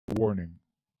Warning: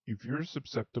 if you're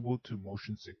susceptible to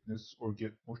motion sickness or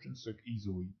get motion sick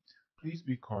easily, please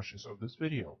be cautious of this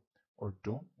video, or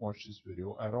don't watch this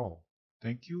video at all.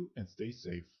 Thank you and stay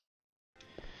safe.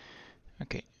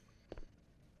 Okay.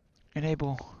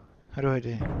 Enable. How do I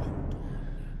do?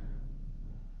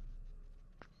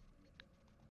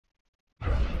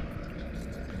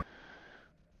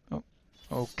 Oh,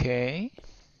 okay.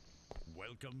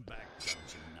 Welcome back,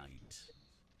 Dungeon Knight.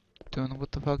 Don't know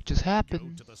what the fuck just Go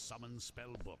happened. to the summon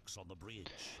spell books on the bridge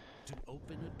to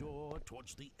open a door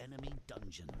towards the enemy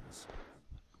dungeons.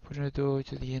 Open a door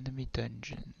to the enemy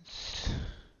dungeons.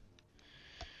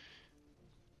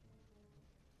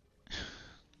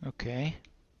 Okay.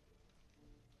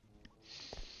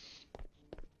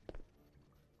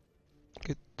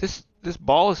 Good. This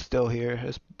ball is still here.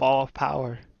 This ball of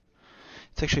power.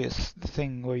 It's actually the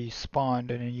thing where you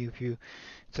spawned, and then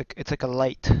it's like a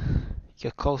light. You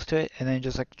get close to it, and then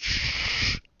just like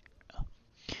shh.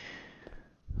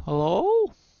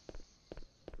 Hello?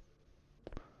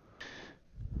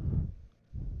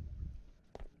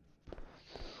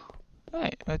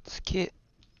 Alright, let's get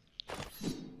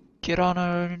on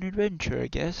an adventure, I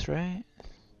guess, right?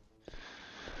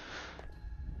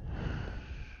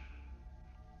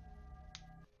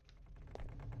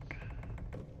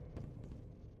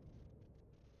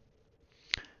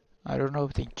 I don't know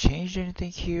if they changed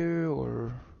anything here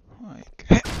or like.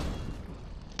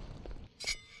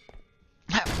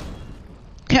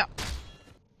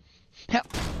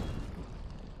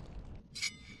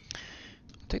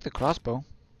 Take the crossbow.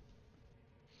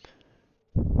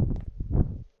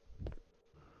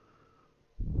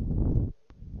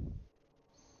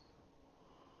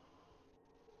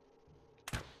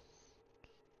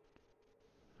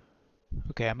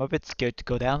 Okay, I'm a bit scared to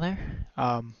go down there.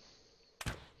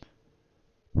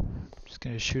 Just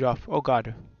gonna shoot off. Oh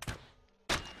god.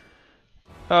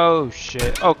 Oh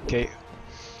shit. Okay.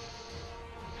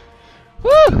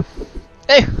 Woo!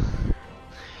 Hey!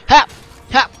 Hap!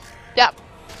 Hap! Yap!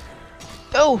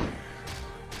 Oh!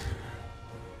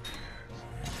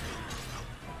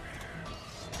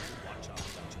 Watch out,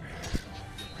 Dungeon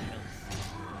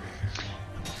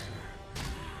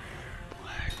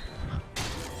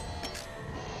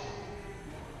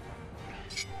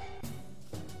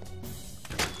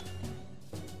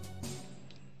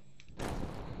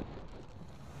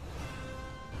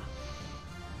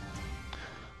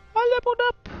I leveled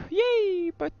up!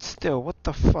 Yay! But still, what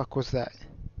the fuck was that?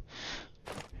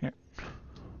 Here.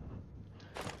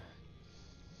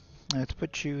 Let's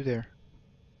put you there.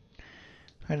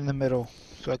 Right in the middle.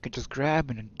 So I could just grab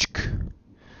and then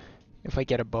if I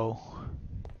get a bow.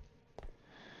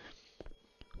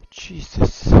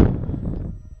 Jesus.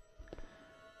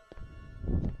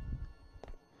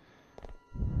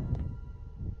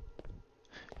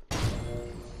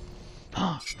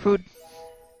 Food.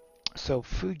 So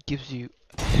food gives you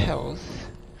health.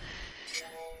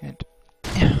 And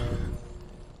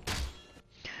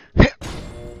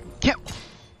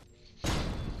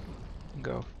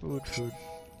go. Food.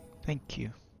 Thank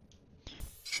you.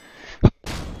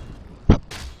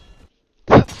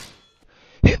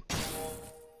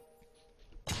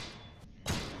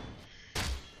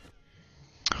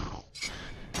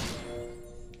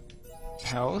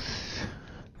 Health.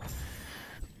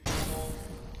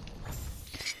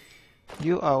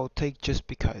 You I'll take just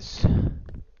because.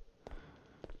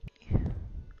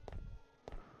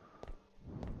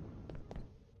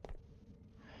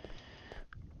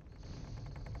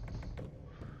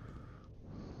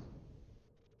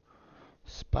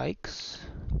 Spikes.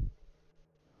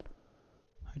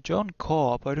 I joined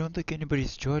co-op. I don't think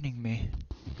anybody's joining me.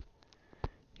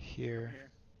 Here.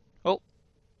 Oh.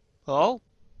 Hello?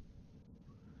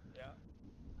 Yeah.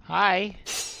 Hi.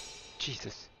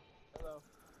 Jesus. Hello.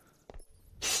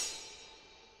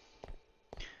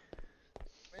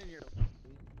 I'm in here.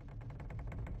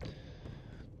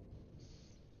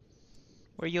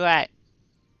 Where you at?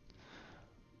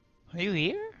 Are you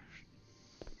here?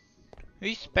 Are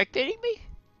you spectating me?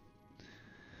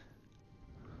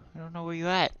 I don't know where you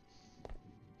at.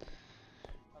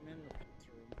 I'm in the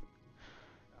bathroom.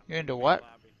 You're in the main what?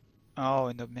 Lobby. Oh,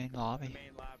 in the main The lobby.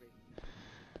 main lobby.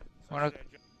 So Wanna- should I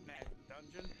join that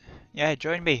dungeon? Yeah,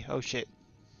 join me. Oh shit.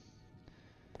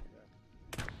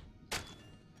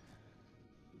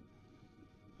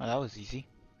 Oh, that was easy.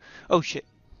 Oh shit.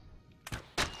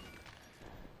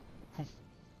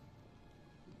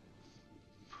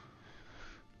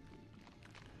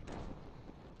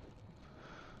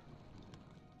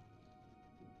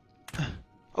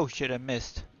 Oh shit, I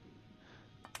missed.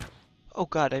 Oh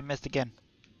god, I missed again.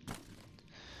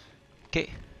 Okay.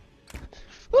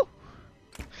 Woo!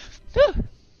 Ah!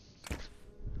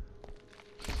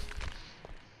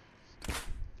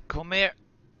 Come here.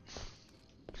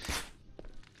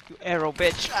 You arrow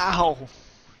bitch. Ow.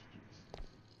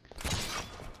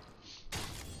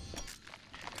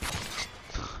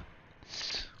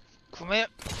 Come here.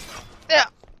 Yeah.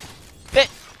 Bit.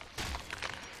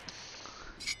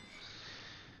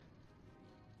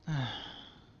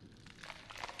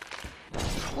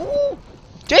 Ooh.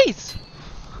 Jeez.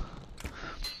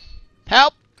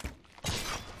 Help.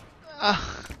 I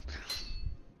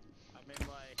mean,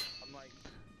 like, I'm like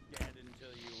dead until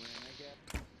you win, I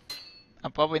guess.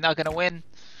 I'm probably not gonna win.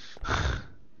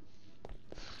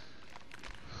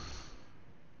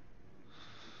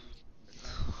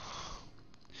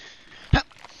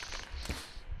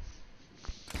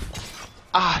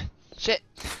 Ah, shit.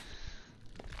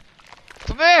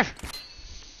 Come here.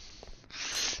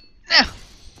 Now.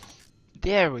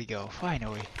 There we go,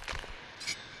 finally.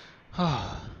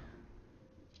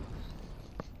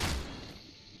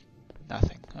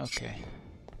 Nothing, okay.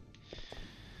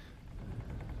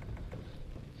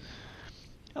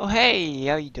 Oh hey,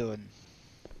 how you doing?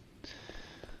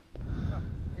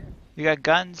 You got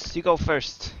guns? You go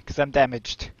first, because I'm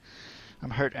damaged. I'm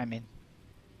hurt, I mean.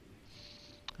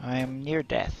 I am near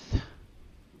death.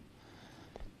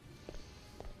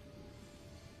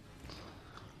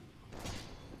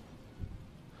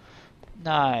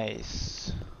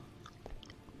 Nice.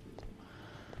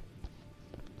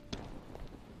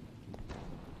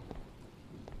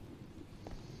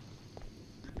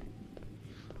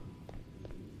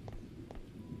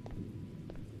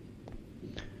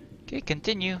 Okay,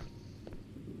 continue.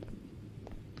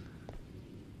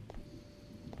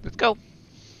 Let's go.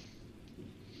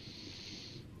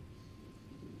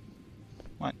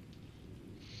 What?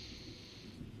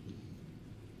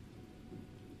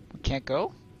 We can't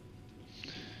go?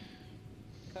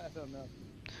 I don't know.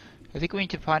 I think we need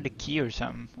to find a key or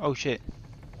something. Oh shit.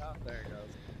 Oh, there it goes.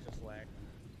 Just lag.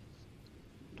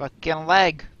 Fucking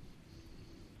lag.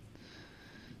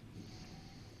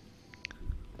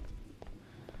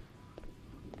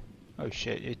 Oh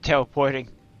shit, you're teleporting.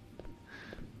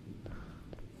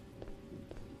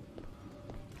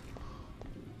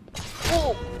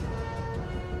 Oh!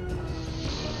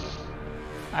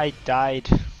 I died.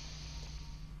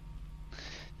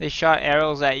 They shot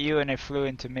arrows at you and it flew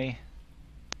into me.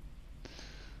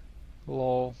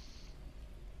 Lol.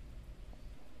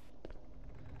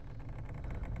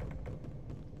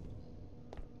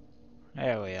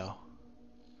 There we go.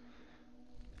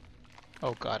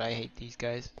 Oh god, I hate these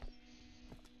guys.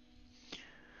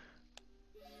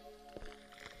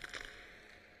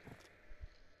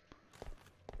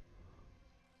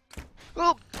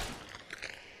 Oh!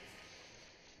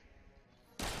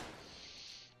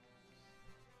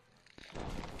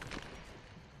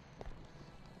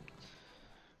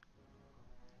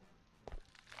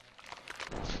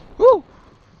 Woo!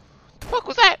 The fuck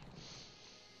was that?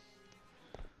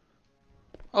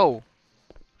 Oh.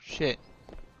 Shit.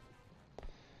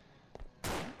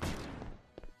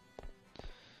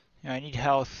 Yeah, I need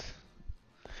health.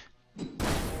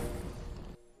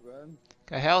 Run.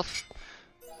 Got health?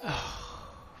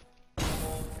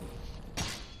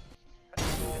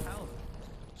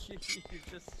 You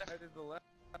just started the left.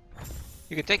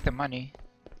 You could take the money.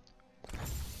 I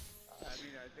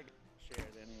mean, I think it's shared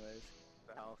anyways.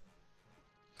 The health.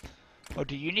 Oh,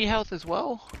 do you need health as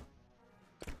well?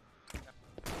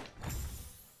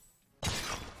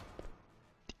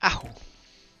 Ow!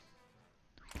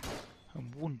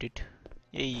 I'm wounded.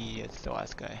 Yay, it's the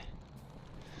last guy.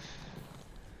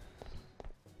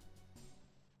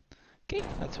 Okay,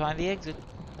 let's find the exit.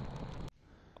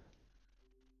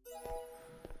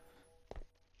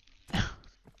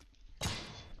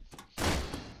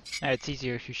 It's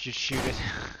easier if you just shoot it.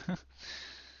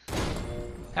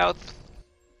 Health.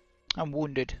 I'm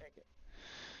wounded.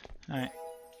 Alright.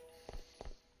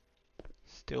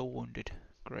 Still wounded.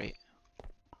 Great.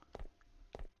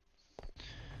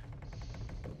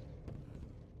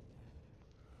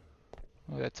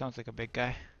 Oh, that sounds like a big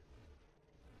guy.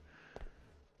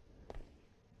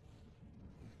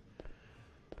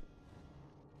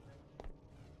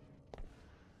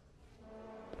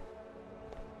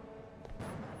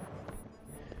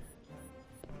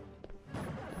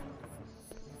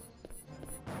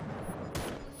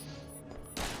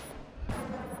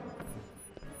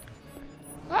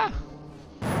 Ah!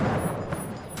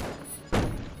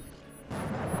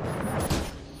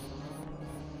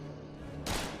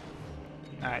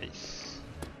 Nice.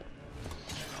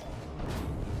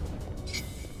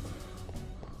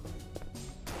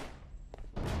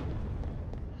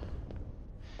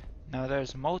 Now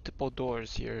there's multiple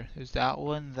doors here. There's that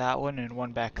one, and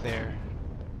one back there.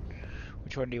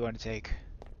 Which one do you want to take?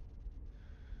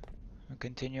 We'll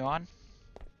continue on.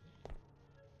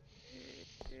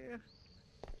 Yeah.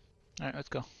 Alright, let's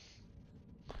go.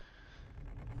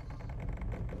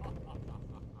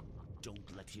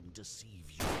 Don't let him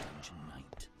deceive you, Dungeon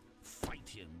Knight. Fight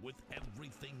him with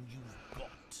everything you've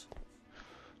got.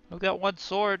 I've got one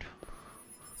sword.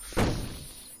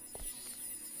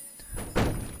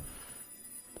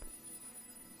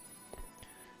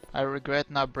 I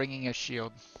regret not bringing a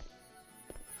shield.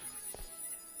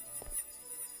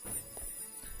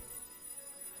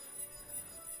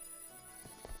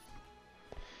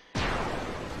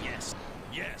 Yes,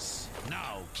 yes.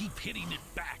 Now keep hitting it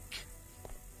back.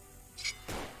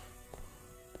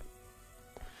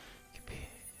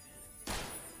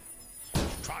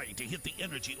 Try to hit the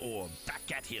energy orb back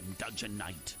at him, Dungeon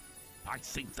Knight. I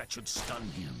think that should stun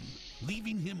him,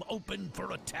 leaving him open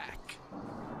for attack.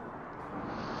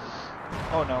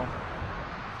 Oh no.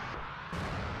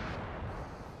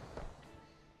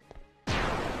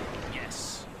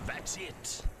 Yes, that's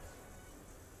it.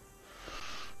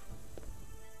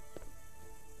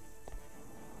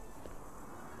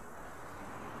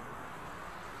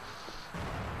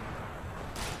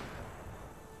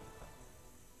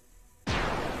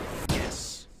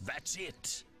 Yes, that's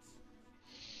it.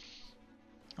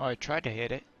 Oh, I tried to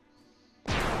hit it.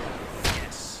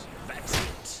 Yes, that's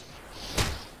it.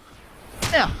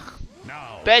 Yeah.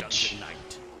 Now, Bitch. Dungeon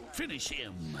Knight, finish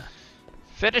him.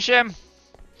 Finish him.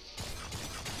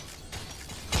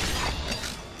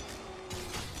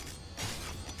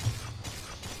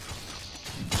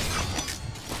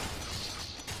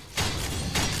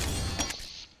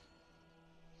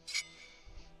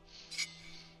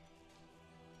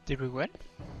 Did we win?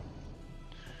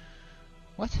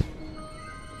 What? Yeah.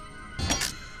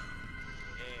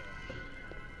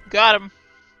 Got him.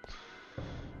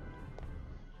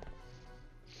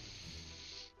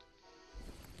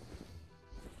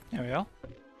 There we go.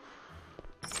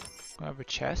 Grab a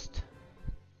chest.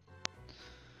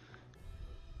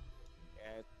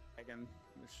 Yeah, I can.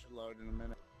 This should load in a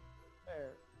minute.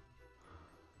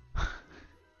 There.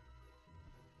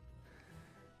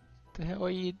 The hell are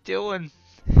you doing?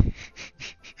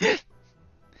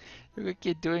 Look like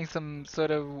you're doing some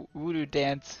sort of voodoo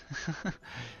dance.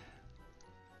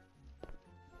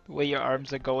 The way your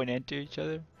arms are going into each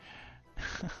other.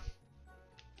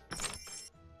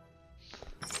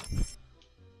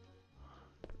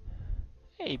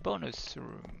 Hey, bonus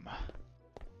room.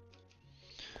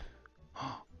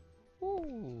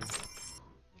 Ooh.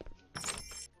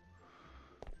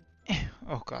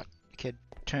 Oh god, kid,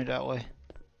 turn it that way.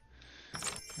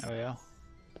 There we go.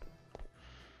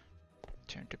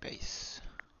 Turn to base.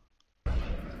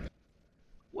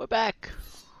 We're back.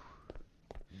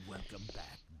 Welcome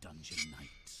back, Dungeon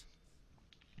Knight.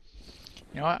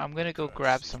 You know what? I'm gonna go Curse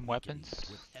grab is some weakening weapons.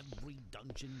 with every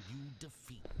dungeon you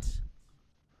defeat.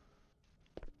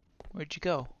 Where'd you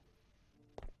go?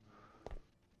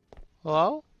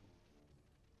 Hello?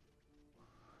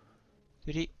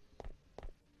 Did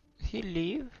he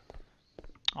leave?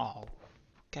 Oh,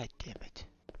 god damn it.